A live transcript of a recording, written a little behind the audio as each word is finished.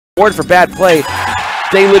award for bad play.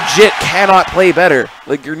 They legit cannot play better.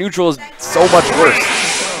 Like, your neutral is so much worse.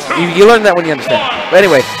 You learn that when you understand. But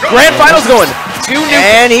anyway, Grand Finals going.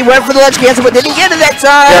 And he went for the ledge cancel, but didn't get it that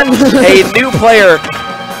time. Yep. A new player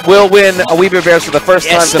will win a Wii Bear Bears for the first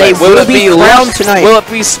time tonight. Will it be crowned tonight? Will it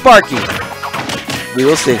be Sparky? We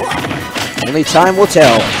will see. Only time will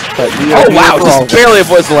tell. But wow, just barely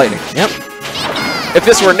avoids the lightning. Yep. If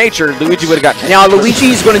this were nature, Luigi would have gotten it. Now,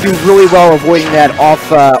 Luigi's going to do really well avoiding that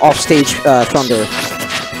off-stage thunder.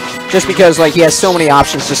 Just because, like, he has so many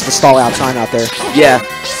options just to stall out time out there. Yeah.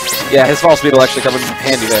 Yeah, his fall speed will actually come in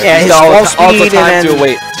handy there. Yeah, his fall speed and then,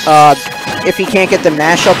 wait. If he can't get the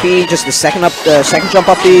mash up B, just the second jump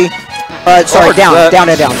up B. Sorry, down,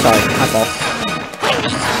 sorry. My fault.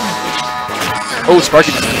 Oh,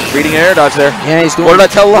 Sparky reading an air dodge there. Yeah, he's doing. What did I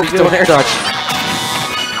tell Luck? He's doing an air dodge.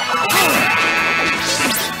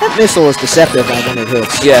 That missile is deceptive when it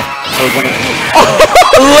hits. Yeah. Or when it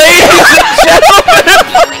Ladies and gentlemen!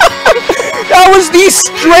 That was the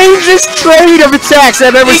strangest trade of attacks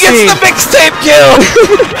I've ever seen. He gets the mixtape kill!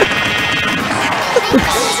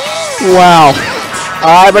 Wow.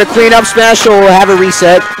 But a clean up smash will have a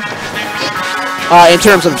reset. In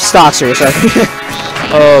terms of stocks here, sorry.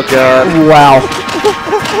 Oh god. Wow.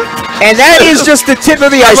 And that is just the tip of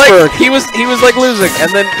the iceberg. Like, he was like losing, and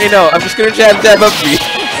then, you know, I'm just gonna jab up B.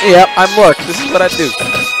 Yep. Look, this is what I do.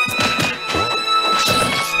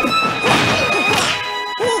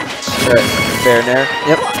 Alright, fair in there.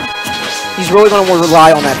 Yep. He's really going to rely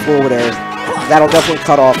on that forward air. That'll definitely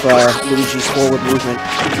cut off Luigi's forward movement.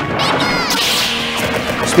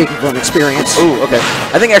 Speaking from experience. Ooh, okay.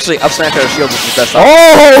 I think actually up smash out of shield is his best option.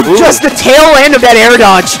 Oh, ooh. Just the tail end of that air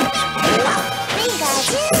dodge.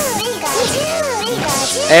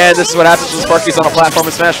 And this is what happens when Sparky's on a platform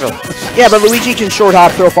in Smashville. Yeah, but Luigi can short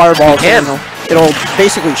hop, throw fireballs. And it'll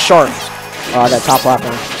basically shark that top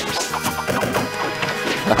platform.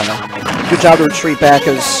 Good job to retreat back,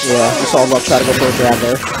 because, yeah, we saw Luck try to go for a grab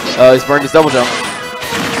there. He's burned his double jump.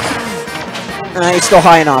 He's still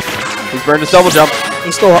high enough. He's burned his double jump.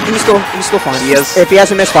 He's still fine. He is. If he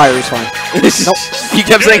hasn't misfire, he's fine. Nope. He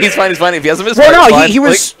kept saying he's fine. If he hasn't misfired, well, no,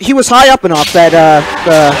 he's fine. he was high up enough that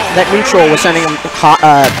that neutral was sending him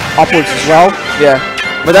upwards as well. Yeah,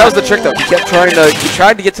 but that was the trick though. He kept trying to. He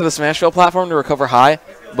tried to get to the Smashville platform to recover high,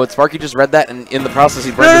 but Sparky just read that, and in the process,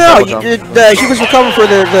 he burned his double jump. He was recovering for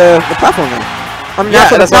the platform then. I mean,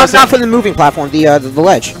 not for the moving platform, the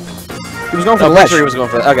ledge. He was going for the ledge. Sure he was going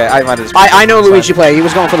for. Okay, I might have. I know Luigi play. He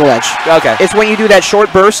was going for the ledge. Okay. It's when you do that short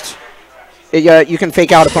burst. You can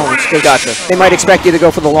fake out opponents. Gotcha. They might expect you to go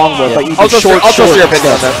for the longbow, but you do I'll trust your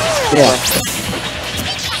opinion on that. Yeah.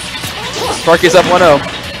 Sparky's up 1-0.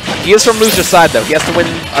 He is from loser's side though. He has to win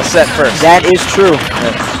a set first. That is true.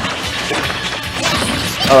 Yeah.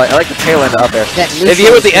 I like the tail end up air. If you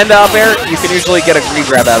hit with the end up air, you can usually get a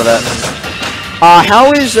re-grab out of that.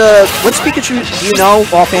 How is what's Pikachu? Do you know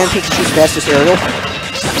offhand Pikachu's fastest aerial?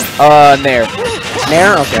 Nair.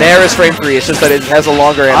 Nair? Okay. Nair is frame 3. It's just that it has a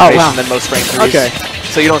longer animation than most frame 3s. Okay.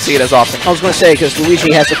 So you don't see it as often. I was going to say, because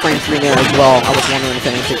Luigi has the frame 3 Nair as well. I was wondering if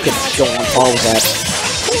anything could go on par with that.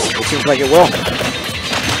 It seems like it will.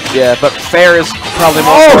 Yeah, but fair is probably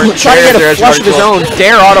more important. Trying to get a flush of his own.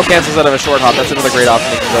 Dare auto cancels out of a short hop. That's another great option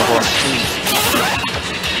he can go for.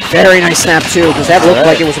 Very nice snap, too, because that looked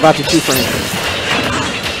like it was about to 2-frame.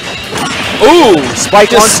 Ooh! Spike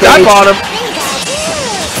just stuck on him.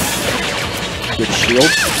 Good shield.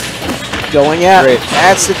 Going at. Great.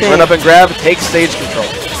 That's the thing. Run up and grab. Take stage control.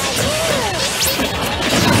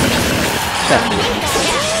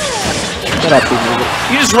 Get up,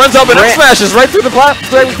 he just runs up and up smashes right through the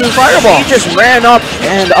fireball. He just ran up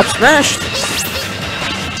and up smashed.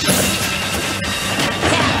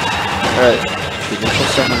 Alright.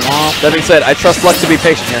 That being said, I trust Luck to be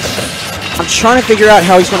patient here. I'm trying to figure out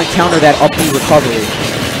how he's going to counter that up B recovery. I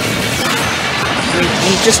mean,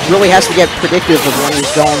 he just really has to get predictive of when he's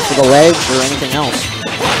going for the ledge or anything else.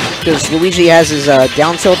 Because Luigi has his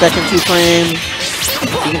down tilt that can 2-frame.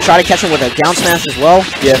 You can try to catch him with a down smash as well.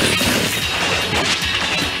 Yeah.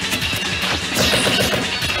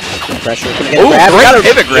 Pressure. Can get a grab? Great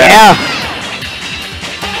pivot grab. Yeah.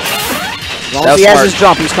 As long as he has his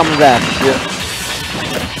jump, he's coming back. Yeah.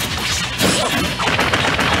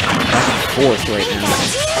 Fourth right now.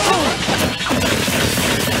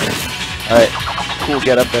 Alright, cool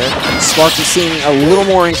get up there. Sparky seeming a little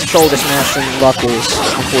more in control of this match than Luck is,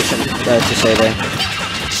 unfortunate to say there.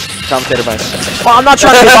 Commentator bias. Well, I'm not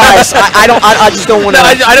trying to be biased. I just don't want to. No,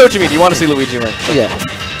 I know what you mean. You want to see Luigi win. Yeah.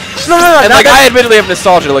 No. And like, I admittedly have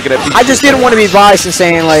nostalgia looking at Pikachu. I just didn't want to be biased and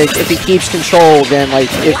saying, like, if he keeps control, then, like,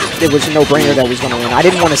 it was a no-brainer that he was going to win. I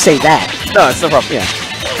didn't want to say that. No, it's no problem. Yeah.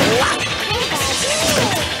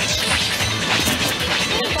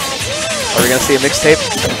 Are we gonna see a mixtape?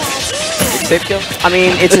 Mixtape kill? I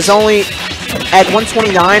mean, it's his only... At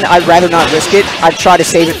 129, I'd rather not risk it. I'd try to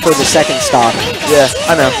save it for the second stock. Yeah,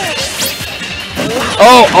 I know.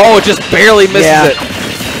 Oh, it just barely misses it.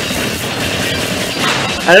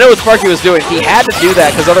 And I know what Sparky was doing. He had to do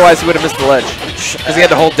that because otherwise he would have missed the ledge. Because he had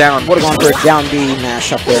to hold down. Would have gone for a down B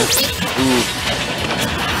mash up there. Ooh.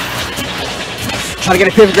 Trying to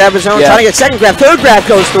get a pivot grab of his own. Trying to get second grab. Third grab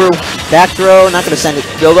goes through. Back throw. Not going to send it.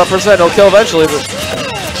 Build up for a second. He'll kill eventually, but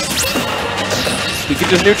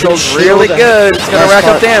Pikachu's neutral is really good. It's going to rack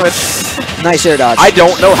up damage. Nice air dodge. I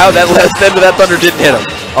don't know how that last end of that thunder didn't hit him.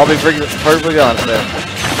 I'll be perfectly honest there.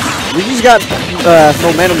 Luigi's got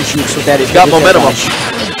momentum shoots with that. He's got momentum.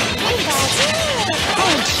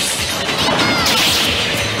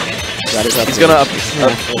 He's going to up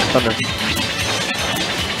thunder.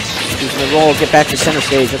 He's going to roll, get back to center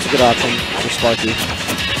stage. That's a good option for Sparky.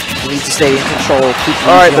 He needs to stay in control. Keep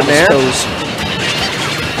Alright, the man.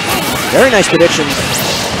 Very nice prediction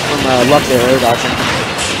from Luck there, air dodging.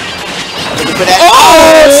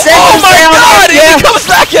 Oh my god! He comes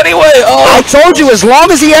back anyway! Oh. I told you, as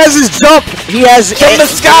long as he has his jump, he has from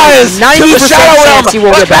the skies 90% to the shadow realm, he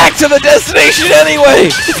will but get back to the destination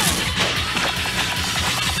anyway!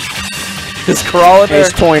 He's crawling there.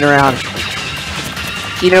 He's toying around.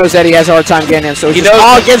 He knows that he has a hard time getting in, so he knows.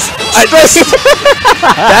 That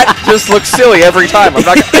just looks silly every time. I'm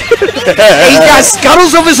not gonna He's got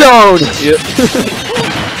scuttles of his own! Yep.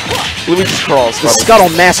 Luigi crawls. The scuttle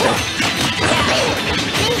master.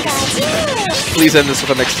 Please end this with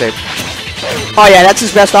a mixtape. Oh yeah, that's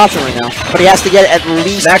his best option right now. But he has to get at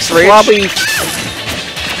least max range?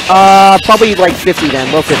 probably like 50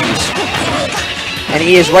 then, low 50s. And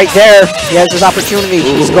he is right there. He has his opportunity.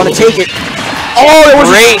 Ooh. He's going to take it. Oh, there was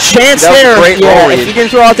a chance there. Yeah, if he didn't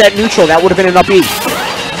throw out that neutral, that would have been an up E.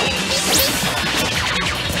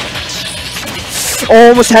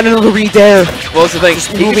 Almost had another read there. Well, that's the thing.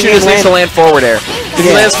 Pikachu just needs to land forward air. If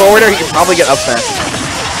he lands forward air, he can probably get up smash.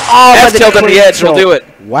 Oh, F tilt on the edge will do it.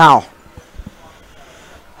 Wow.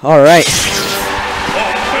 All right.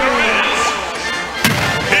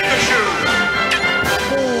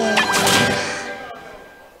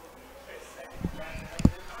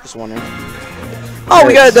 Just wondering. Oh,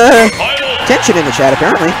 we got Tension in the chat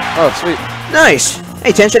apparently. Oh, sweet. Nice.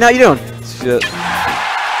 Hey, Tension, how you doing? Shit.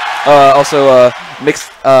 Also, mixed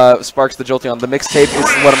Sparks the Jolteon. The mixtape is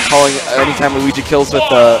what I'm calling anytime Luigi kills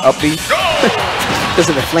with up B. Because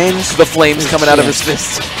of the flames? The flames coming out of his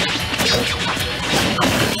fist.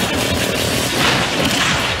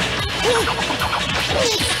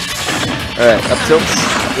 Alright, up tilts.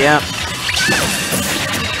 Yeah.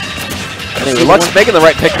 Anyway, Luck's making the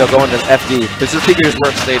right pick though, going to FD. This is Pikachu's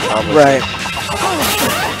worst stage probably. Right.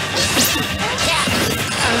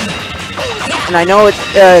 And I know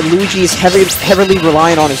Luigi's heavily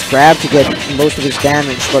reliant on his grab to get most of his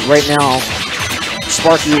damage, but right now,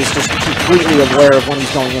 Sparky is just completely aware of when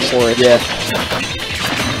he's going in for it. Yeah.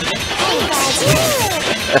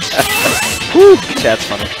 Woo! Chat's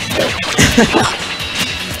funny.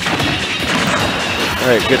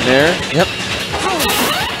 Alright, good nair. Yep.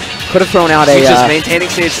 Could have thrown out He's just maintaining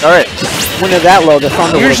stage. Alright. When they're that low, the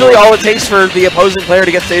thunder. Usually all it takes for the opposing player to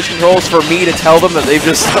get stage control is for me to tell them that they've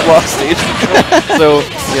just lost stage control. So,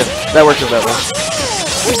 yeah, that works out that way.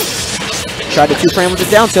 Tried to 2-frame with the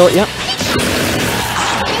down tilt, yep.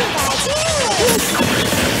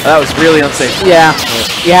 That was really unsafe. Yeah.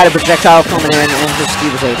 He had a projectile coming in and just he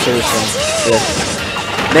was out seriously. Yeah.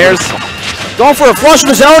 There's going for a flush of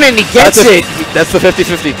his own and he gets it. That's the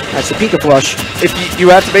 50-50. That's the Pika flush. If you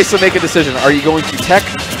have to basically make a decision. Are you going to tech?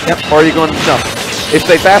 Yep. Or are you going to jump? If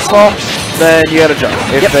they fastball, then you gotta jump.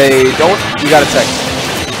 If they don't, you gotta tech.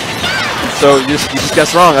 So you just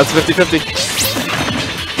guessed wrong. That's 50-50.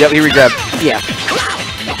 Yep, he regrabbed. Yeah.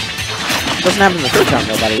 Doesn't happen the third time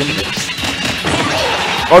though, by the end of it.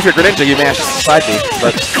 Or if you're Greninja, you mash side B,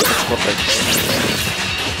 but it's perfect.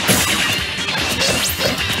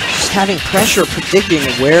 Just having pressure predicting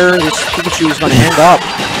where this Pikachu is going to end up.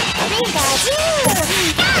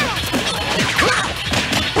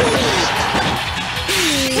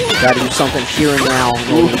 Got to do something here and now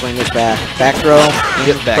in order to bring this back. Back throw.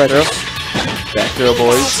 Get back throw. Back throw,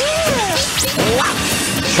 boys.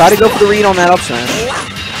 Try to go for the read on that up smash.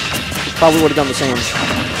 Probably would have done the same.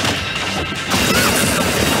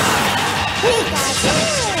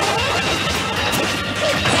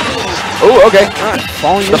 Oh, okay. Alright,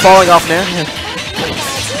 falling off now. Yeah.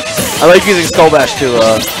 I like using Skull Bash to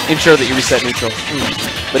ensure that you reset neutral.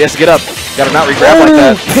 But he has to get up. Gotta not re-grab like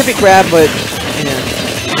that. Pivot grab, but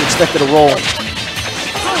you expected a roll.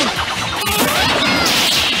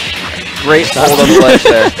 Great hold on the ledge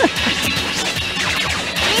there.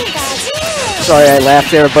 Sorry, I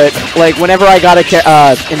laughed there, but like whenever I got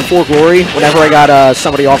in Full Glory, whenever I got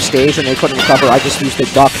somebody off stage and they couldn't recover, I just used a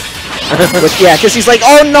duck. But yeah, because he's like,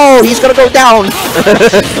 oh no, he's gonna go down.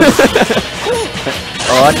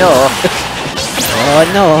 Oh no. Oh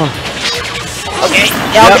no. Okay.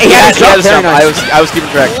 Yeah, Yep, okay, he had a jump. Nice. I was keeping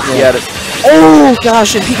track. Yeah. He had it. Oh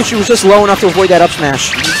gosh, and Pikachu was just low enough to avoid that up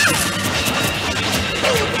smash.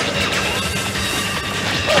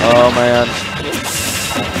 Oh man.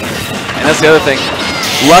 And that's the other thing.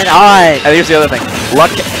 Luck. And here's the other thing.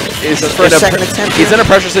 Luck is for a second attempt. He's in a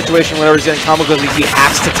pressure situation whenever he's getting combo because he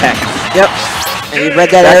has to tech. Yep. And he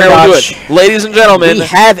read that air dodge. Ladies and gentlemen, we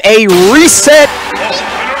have a reset.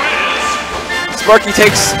 Sparky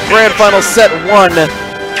takes Grand Final Set 1 in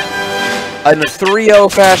a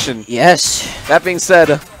 3-0 fashion. Yes. That being said,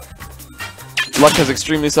 Luck has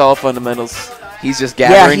extremely solid fundamentals. He's just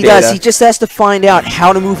gathering data. Yeah, he does. He just has to find out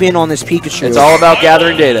how to move in on this Pikachu. It's all about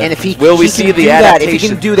gathering data. And if he will we see the adaptation? If he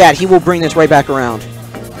can do that, he will bring this right back around.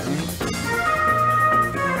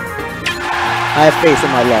 I have faith in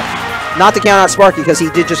my luck. Not to count out Sparky because he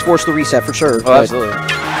did just force the reset for sure. Oh, absolutely.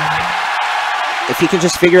 If he can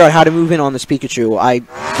just figure out how to move in on this Pikachu, I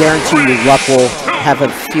guarantee you Luck will have a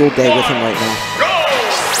field day with him right now.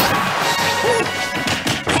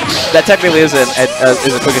 That technically is a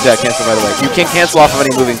quick attack cancel, by the way. You can't cancel off of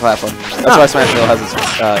any moving platform. That's why Smash Hill has its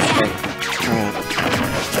thing.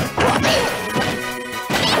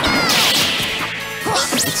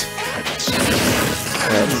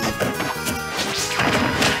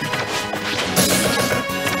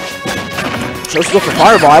 Chose to go for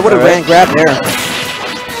Fireball. I would have ran grab there.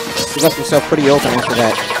 He left himself pretty open after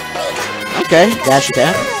that. Okay, dash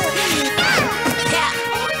attack.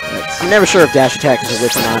 I'm never sure if dash attack is a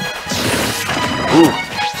whip or not. Ooh.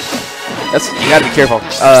 You gotta be careful.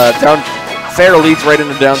 Fair leads right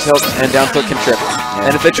into down tilt, and down tilt can trip. Yeah.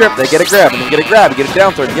 And if they trip, they get a grab, and then get a grab, you get a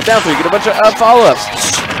down throw, you get down throw, you get a bunch of follow-ups.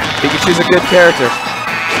 Pikachu's a good character.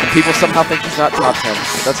 And people somehow think he's not top 10.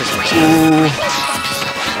 That's a shame. Ooh.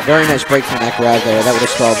 A very nice break from that grab there. That would have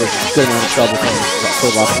spelled a good amount of trouble for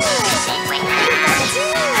Luck.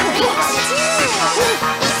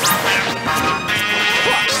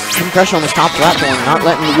 Putting pressure on this top platform, not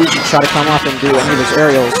letting Luigi try to come up and do any of his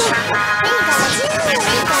aerials.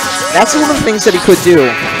 That's one of the things that he could do.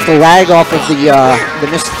 The lag off of the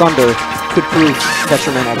Mist Thunder could prove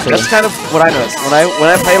detrimental to him. That's kind of what I noticed. When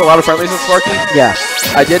I played a lot of friendlies with Sparky, yeah,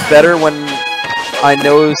 I did better when I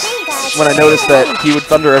noticed that he would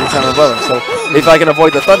thunder every time above him. So if I can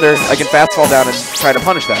avoid the thunder, I can fast fall down and try to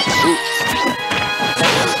punish that. Ooh.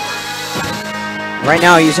 Right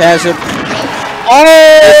now he has it.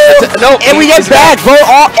 Oh! No, and we get back.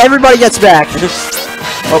 Everybody gets back.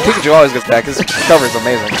 Oh, Pikachu always gets back. His cover is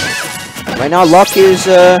amazing. Right now, Luck is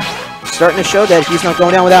starting to show that he's not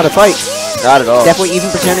going down without a fight. Not at all. Definitely even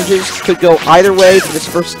percentages. Could go either way for this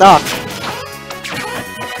first stock.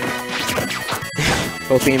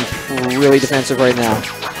 Both being really defensive right now.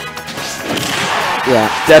 Yeah.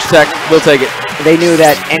 Dash attack, we'll take it. They knew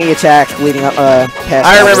that any attack leading up past.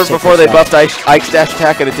 I remember before they buffed Ike's dash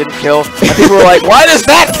attack and it didn't kill. And people were like, "Why does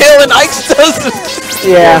that kill and Ike's doesn't?"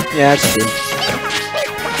 Yeah, yeah, that's true.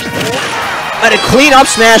 But a clean up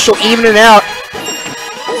smash will even it out.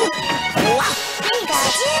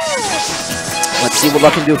 Let's see what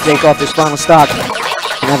Luck can do to take off this final stock.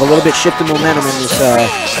 And have a little bit shift of momentum in this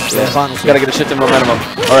final stock. Gotta get a shift in momentum.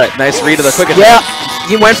 Alright, nice read of the quick attack. Yeah,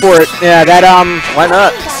 he went for it. Yeah, that why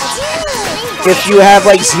not? If you have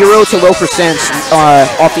like 0 to low percents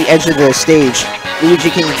off the edge of the stage,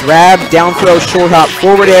 Luigi can grab, down throw, short hop,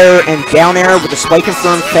 forward air, and down air with a spike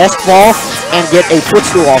confirm fastball, and get a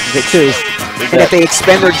footstool off of it too. And if they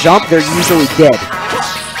expend their jump, they're usually dead.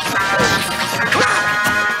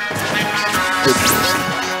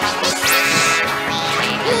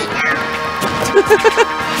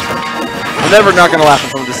 I'm never not gonna laugh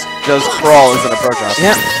if someone just does crawl as an approach off.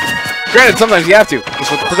 Yeah. Granted, sometimes you have to,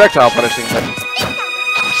 just with the projectile punishing.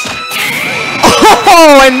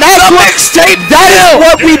 Oh, and that's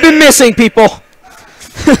what we've been missing, people.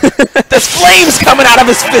 There's flames coming out of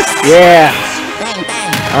his fist. Yeah.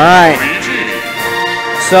 All right.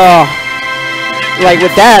 So, like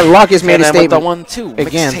with that, Luck has made a statement. With the 1-2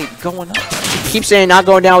 again. Going up. Keep saying not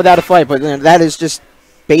going down without a fight, but that is just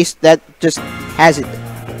based. That just has it.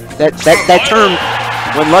 That term.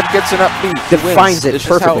 When Luck gets an upbeat, defines it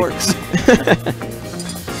perfectly. How it works.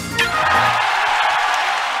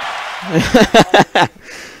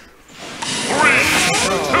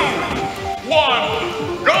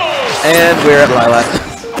 And we're at Lilac.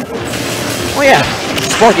 Oh yeah,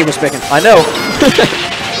 Sparky was picking. I know.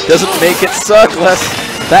 doesn't make it suck less.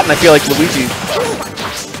 That, and I feel like Luigi.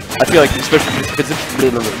 I feel like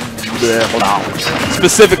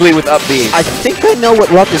specifically with up B. I think I know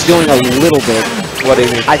what Luck is doing a little bit. What do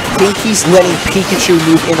you mean? I think he's letting Pikachu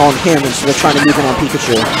move in on him instead of trying to move in on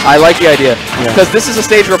Pikachu. I like the idea. Because this is a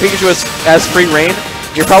stage where Pikachu has free reign.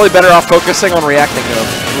 You're probably better off focusing on reacting to him.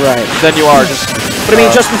 Right. Than you are just... But I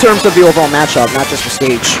mean, just in terms of the overall matchup, not just the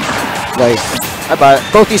stage. Like, I buy it.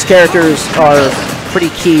 Both these characters are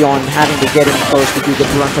pretty key on having to get in close to do the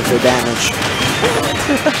brunt of their damage.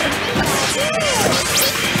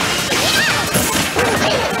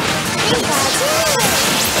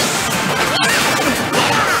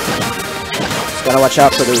 Just gotta watch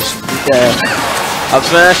out for those. Up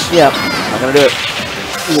smash? Yeah. Not gonna do it.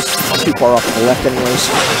 He was too far off to the left anyways.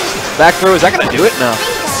 Back throw, is that gonna do it? No.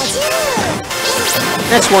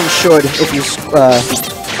 Next one should, if he's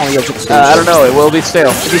on the edge of the stage. I don't know, it will be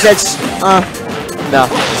stale. If he says, no,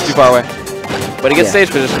 it's too far away. But he gets Yeah.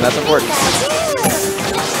 stage position, that's important.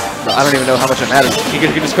 No, I don't even know how much it matters. He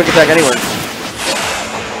can just quick attack anywhere.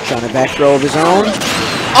 Trying to back throw of his own.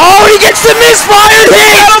 Oh, he gets the misfire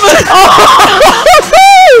hit!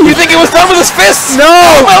 Oh, you think it was done with his fists? No!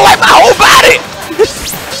 I'm gonna wipe my whole body!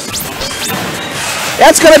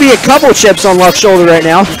 That's gonna be a couple chips on left shoulder right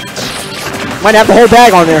now. Might have the whole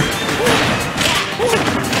bag on there.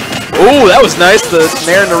 Ooh, that was nice, the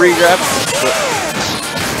nair and the regrab.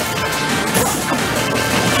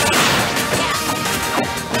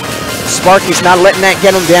 Sparky's not letting that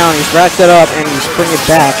get him down. He's racked it up and he's bringing it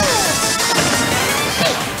back.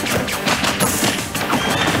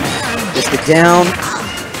 Just it down.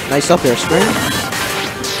 Nice up there, spring.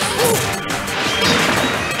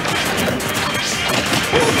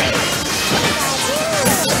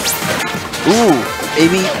 Ooh,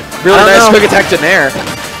 Maybe. really nice quick attack to nair.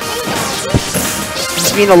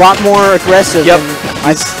 He's being a lot more aggressive. Yep.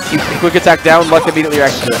 He quick attack down, Luck immediately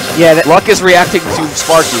reacts to it. Yeah, Luck is reacting to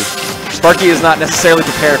Sparky. Sparky is not necessarily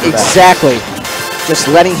prepared for that. exactly. Just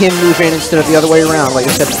letting him move in instead of the other way around, like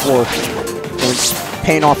I said before. And it's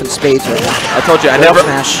paying off in spades right now. I told you,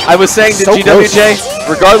 Smash. I was saying to So GWJ,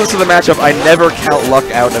 regardless of the matchup, I never count Luck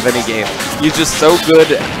out of any game. He's just so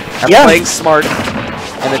good at playing smart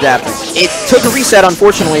and adapting. It took a reset,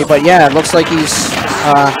 unfortunately, but yeah, it looks like he's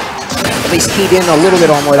at least keyed in a little bit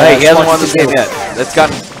on what. Hey, he hasn't won this game yet. It's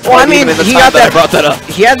gotten. Well, I mean, in the he time got that. I brought that up.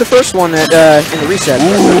 He had the first one that in the reset.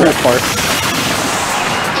 That part.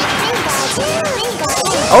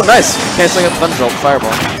 Oh, nice! Canceling up Thunderbolt, Fireball.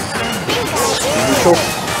 Neutral.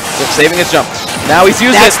 Yep, saving his jump. Now he's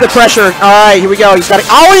used That's it. the pressure. All right, here we go. He's got it.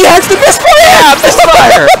 Oh, he has the misfire! Yeah,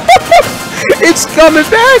 misfire! It's coming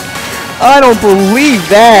back. I don't believe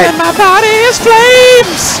that. And my body is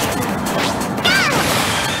flames!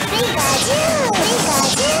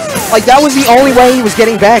 Like, that was the only way he was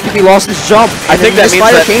getting back if he lost his jump. I think that means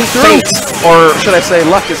that came through. fate, or should I say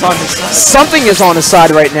luck, is on his side. Something is on his side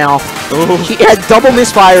right now. Ooh. He had double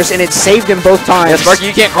misfires, and it saved him both times. Yeah, Sparky,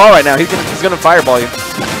 you can't crawl right now. He's gonna fireball you.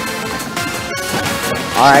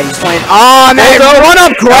 All right, he's playing. Oh, man,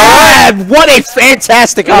 run-up grab! What a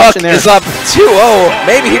fantastic Luck option there. is up 2-0.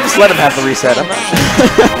 Maybe he just let him have the reset. I'm not sure.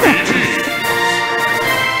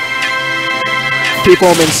 People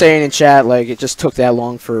have been saying in chat, like, it just took that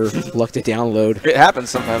long for Luck to download. It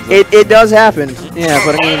happens sometimes. Though. It does happen, yeah,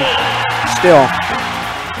 but I mean, still,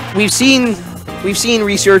 we've seen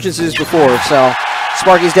resurgences before, so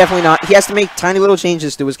Sparky's definitely not. He has to make tiny little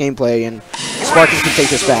changes to his gameplay, and Sparky can take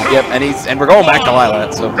this back. Yep, and we're going back to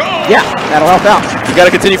Lilat, so Yeah, that'll help out. you got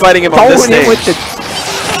to continue fighting him on this Going in stage. with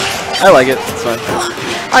the, I like it. It's fine.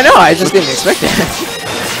 I know, I just didn't expect that.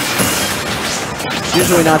 It's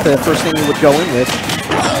usually not the first thing you would go in with.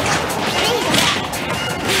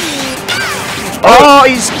 Oh,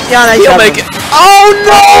 He'll make it. Oh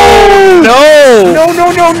no! No!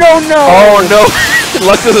 No! Oh no!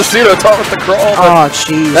 Luck to the pseudo taught with the crawl. Oh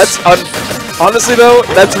jeez. That's honestly though,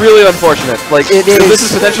 that's really unfortunate. Like It if is. this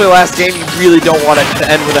is potentially the last game, you really don't want it to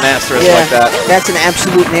end with an asterisk like that. That's an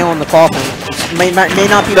absolute nail in the coffin. May not be.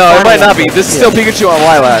 No, the it might final not be. one. This is still Pikachu on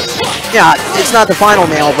Lilat. Yeah, it's not the final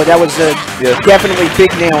nail, but that was a definitely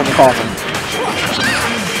big nail in the coffin.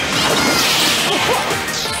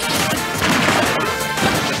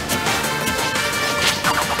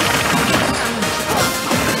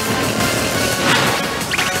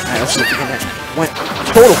 Alright, let's see if we can went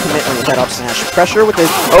total commitment with that up smash. Pressure with the.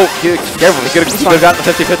 Oh, careful. He could have gotten the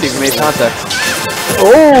 50-50 if he made contact.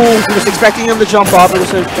 Oh, he was expecting him to jump up. It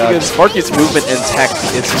was a good. Sparky's movement in tech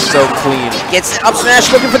is so clean. Gets up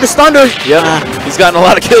smash looking for the thunder. Yep. He's gotten a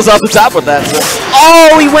lot of kills off the top with that. So.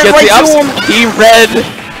 Oh, he went Gets right the to ups. him. He read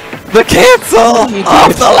The cancel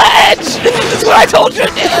off the ledge. That's what I told you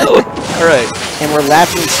to do. All right. And we're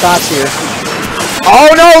lapping spots here. Oh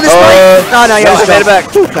no! This might. No, you I made it back.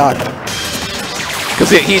 Oh god.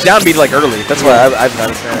 Because he down beat like early. That's why I've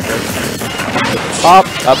noticed. Up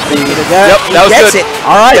B. Yep, that was gets good. It.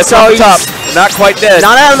 All right, gets so off the he's top. Not quite dead.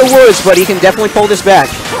 not out of the woods, but he can definitely pull this back.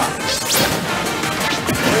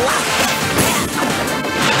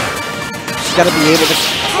 He's got to be able to.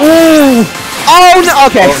 Ooh! Oh no!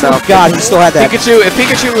 Okay. Oh, no. God, he still had that. Pikachu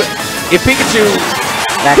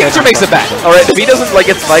makes it back. All right, if he doesn't like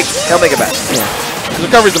get spiked, he'll make it back. Yeah. The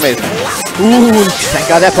recovery's amazing. Ooh! Thank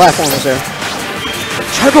God that platform was there.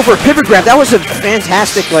 Try to go for a pivot grab. That was a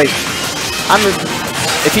fantastic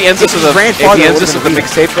If he ends this with a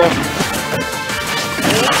mixtape though.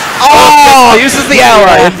 Oh! Uses the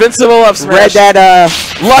ally. Invincible up smash. Read that.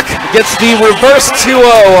 Luck gets the reverse 2-0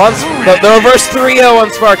 on the reverse 3-0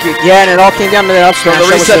 on Sparky. Yeah, and it all came down to that up smash. The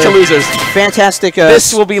reset to losers. Fantastic.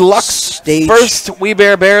 This will be Luck's first Wii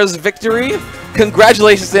Bear Bears victory.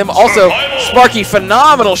 Congratulations to him. Also, Sparky,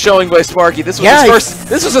 phenomenal showing by Sparky. This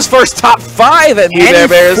was his first top 5 at Wii Bear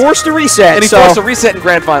Bears. And he forced a reset. And he forced a reset in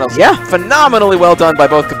grand finals. Yeah. Phenomenally well done by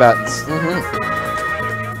both combatants.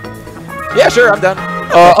 Yeah, sure, I'm done.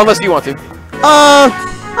 Unless you want to. I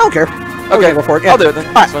don't care. Okay, go for it. Yeah. I'll do it then.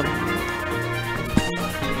 All right. That's fine.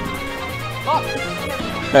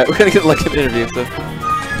 Alright, we're gonna get like an interview, so.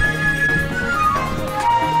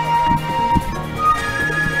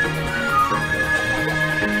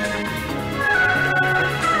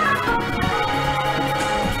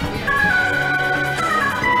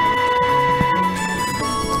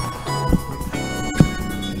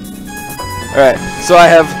 Alright, so I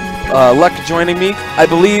have Luck joining me. I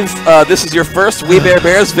believe this is your first Wii Bear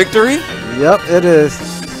Bears victory? Yep, it is.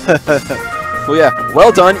 Well, yeah,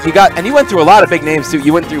 well done. You went through a lot of big names too.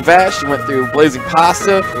 You went through Vash, you went through Blazing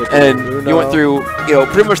Pasta, and you went through,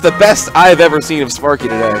 pretty much the best I've ever seen of Sparky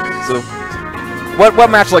today. So, what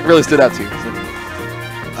match like really stood out to you?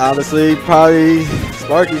 Honestly, probably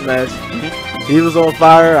Sparky's match. He was on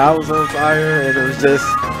fire, I was on fire, and it was just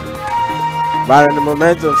riding the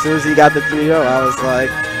momentum. As soon as he got the 3-0, I was like,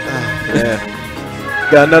 oh, man.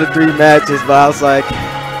 Got another 3 matches, but I was like,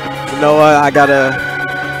 you know what? I gotta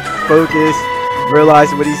focus,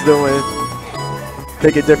 realize what he's doing,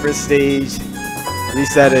 pick a different stage,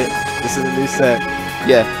 reset it. This is a new set.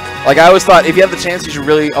 Yeah. Like, I always thought, if you have the chance, you should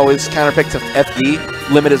really always counterpick to FD,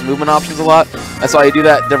 limit his movement options a lot. I saw you do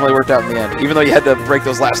that, definitely worked out in the end. Even though you had to break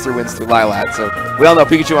those last 3 wins through Lilat. So, we all know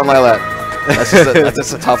Pikachu on Lilat. That's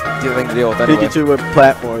just a tough thing to deal with anyway. Pikachu with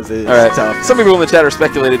platforms is tough. Some people in the chat are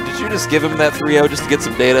speculated, did you just give him that 3-0 just to get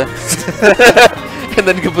some data? And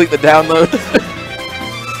then complete the download?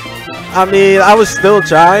 I mean, I was still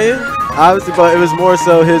trying, obviously, but it was more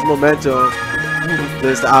so his momentum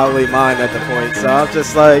just outweighed mine at the point. So I'm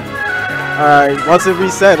just like, alright, once it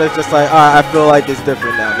reset, it's just like, alright, I feel like it's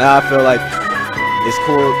different now. Now I feel like it's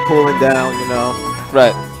cooling down, you know?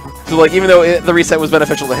 Right. So, like, even though the reset was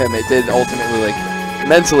beneficial to him, it did ultimately, like,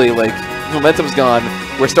 mentally, like, momentum's gone,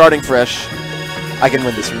 we're starting fresh, I can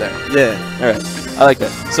win this from there. Yeah. Alright, I like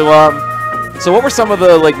that. So what were some of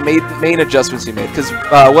the, like, main adjustments you made? Because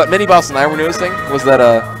what Mini Boss and I were noticing was that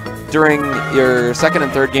during your second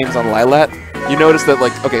and third games on Lilat, you noticed that,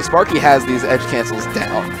 like, okay, Sparky has these edge cancels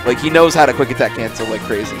down. Like, he knows how to quick attack cancel like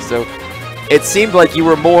crazy. So it seemed like you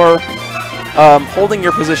were more holding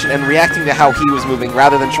your position and reacting to how he was moving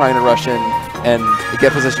rather than trying to rush in and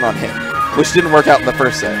get position on him, which didn't work out in the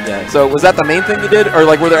first set. Yeah. So was that the main thing you did? Or,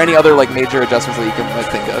 like, were there any other, like, major adjustments that you can,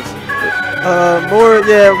 like, think of?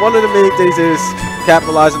 One of the main things is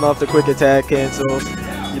capitalizing off the quick attack cancels.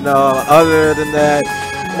 You know, other than that,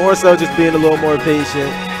 more so just being a little more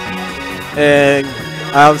patient and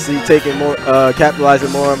obviously taking more,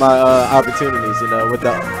 capitalizing more on my opportunities. You know, with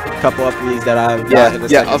the couple up Bs that I've got in the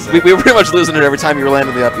second set. We were pretty much losing it every time you were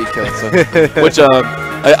landing the up B kill. So, which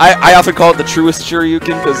I often call it the truest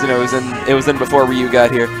Shoryuken because it was in before Ryu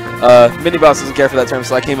got here. Mini Boss doesn't care for that term,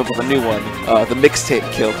 so I came up with a new one, the mixtape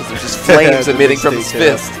kill, because there's just flames emitting from his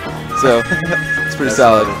fist. So it's pretty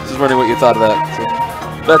solid. Just wondering what you thought of that. So,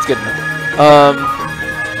 that's good enough.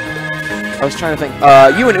 I was trying to think.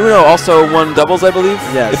 You and Uno also won doubles, I believe.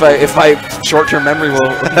 Yeah. If my short-term memory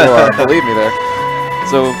will believe me there.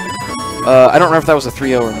 So I don't remember if that was a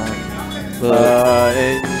 3-0 or not.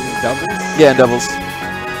 In doubles? Yeah, in doubles.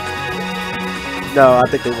 No, I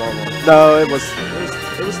think they won one. No, it was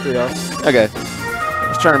 3-0. Okay. I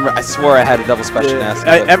was trying to remember. I swore I had a double special ask.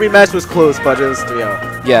 Every match was close, but it was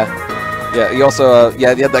 3-0. Yeah. Yeah, you also, you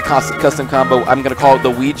had that custom combo, I'm going to call it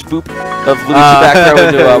the Weege boop of Luigi back throw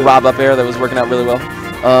into Rob up air that was working out really well.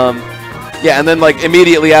 Yeah, and then like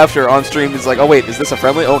immediately after on stream, he's like, "Oh wait, is this a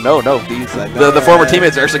friendly? Oh no, these like, the former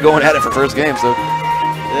teammates are actually going at it for first game." So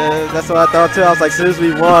yeah, that's what I thought too. I was like, as soon as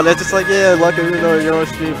we won, it's just like, yeah, lucky you know you're on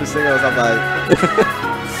stream for singles. I'm like,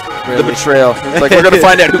 the betrayal. It's like we're gonna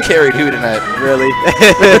find out who carried who tonight. Really?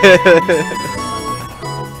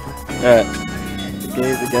 All right.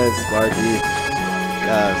 Games against Sparky.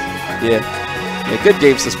 Gosh. Yeah, good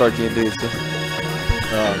games to Sparky indeed. So.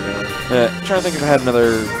 Oh man. Yeah, I'm trying to think if I had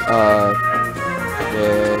another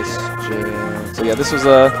question. So yeah, this was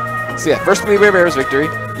so yeah, first Wii Bear B-airs victory.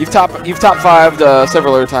 You've top 5'd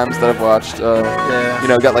several other times that I've watched. Yeah. You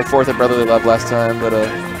know, got like 4th at Brotherly Love last time, but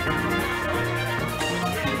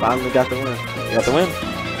finally got the win. You got the win.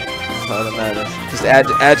 That's all that matters. Just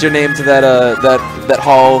add your name to that that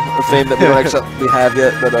Hall of Fame that we don't actually have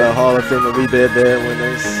yet. But the Hall of Fame of Wii Bear B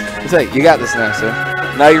winners. It's like you got this now, so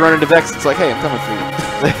now you run into Vex. It's like, hey, I'm coming for you.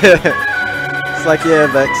 It's like, yeah,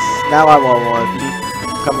 Vex. Now I want one.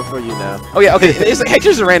 I'm coming for you now. Oh yeah, okay. It's like, hey,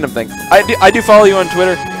 here's a random thing. I do follow you on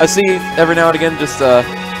Twitter. I see every now and again just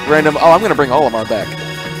random. Oh, I'm gonna bring Olimar back.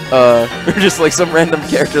 Or just like some random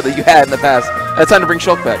character that you had in the past. It's time to bring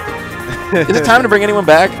Shulk back. Is it time to bring anyone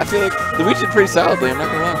back? I feel like Luigi did pretty solidly. I'm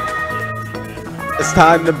not gonna lie. It's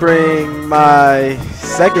time to bring my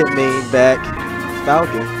second main back,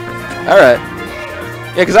 Falcon. All right.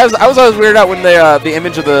 Yeah, because I was always weirded out when the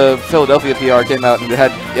image of the Philadelphia PR came out and it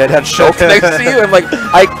had Shulk next to you. I'm like,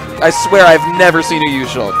 I swear I've never seen you use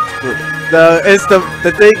Shulk.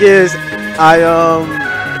 The thing is, I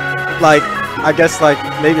guess like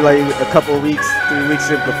maybe like a couple of weeks, 3 weeks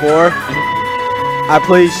before, I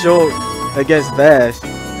played Shulk against Vash,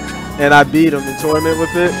 and I beat him in tournament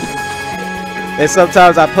with it. And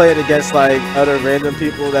sometimes I play it against like other random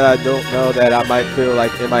people that I don't know that I might feel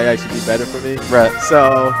like it might actually be better for me. Right.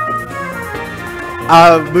 So,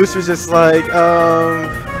 Moose was just like,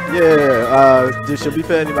 should we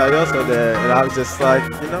put anybody else on there? And I was just like,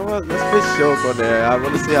 you know what? Let's put Shulk on there. I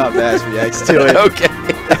want to see how Vash reacts to it. Okay.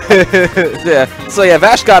 Yeah. So yeah,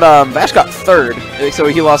 Vash got 3rd. So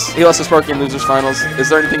he lost to Sparky in losers finals. Is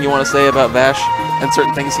there anything you want to say about Vash and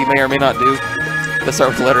certain things he may or may not do? Let's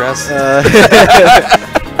start with the letter S.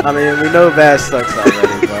 I mean, we know Vash sucks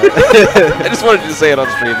already, but I just wanted you to say it on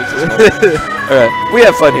stream. It's just funny. Alright, we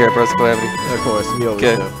have fun here at Bros Calamity. Of course, we always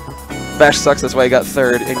do. Vash sucks, that's why he got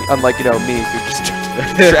 3rd, and unlike, you know, me, who just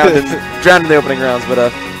drowned in the opening rounds, but,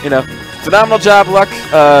 you know, phenomenal job, Luck.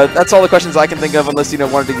 That's all the questions I can think of, unless, you know,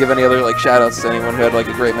 wanted to give any other, like, shout-outs to anyone who had, like,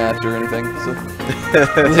 a great match or anything, so.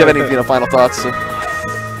 Unless you have any, you know, final thoughts, so.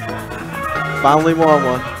 Finally won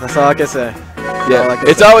one. That's all I can say. Yeah,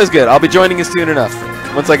 it's always good. I'll be joining you soon enough.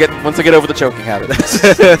 Once I get over the choking habit.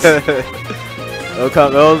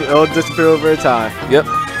 It'll disappear over time. Yep.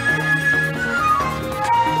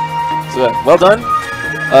 So well done.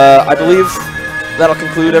 I believe that'll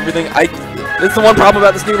conclude everything. It's the one problem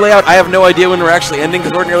about this new layout. I have no idea when we're actually ending,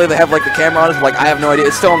 because ordinarily they have like the camera on us. Like I have no idea.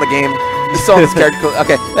 It's still on the game. It's still on this character.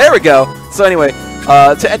 Okay, there we go. So anyway.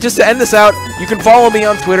 Just to end this out, you can follow me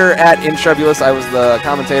on Twitter at Intrubulous. I was the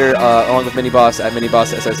commentator along with Miniboss at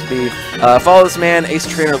MinibossSSB. Follow this man, Ace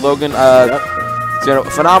Trainer Logan. So, you know,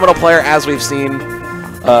 phenomenal player as we've seen.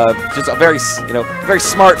 Just a very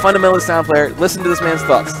smart, fundamentally sound player. Listen to this man's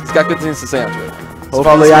thoughts. He's got good things to say on Twitter. So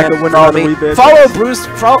hopefully I can win follow me. Follow Bruce.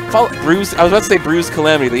 Follow Bruce. I was about to say Bruce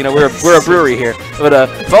Calamity. You know, we're a brewery here, but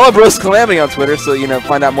follow Bruce Calamity on Twitter so you know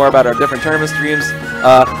find out more about our different tournament streams.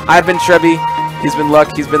 I've been Trebby. He's been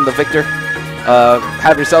Luck. He's been the victor.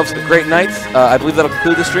 Have yourselves a great night. I believe that'll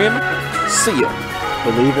conclude the stream. See ya.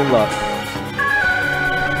 Believe in luck.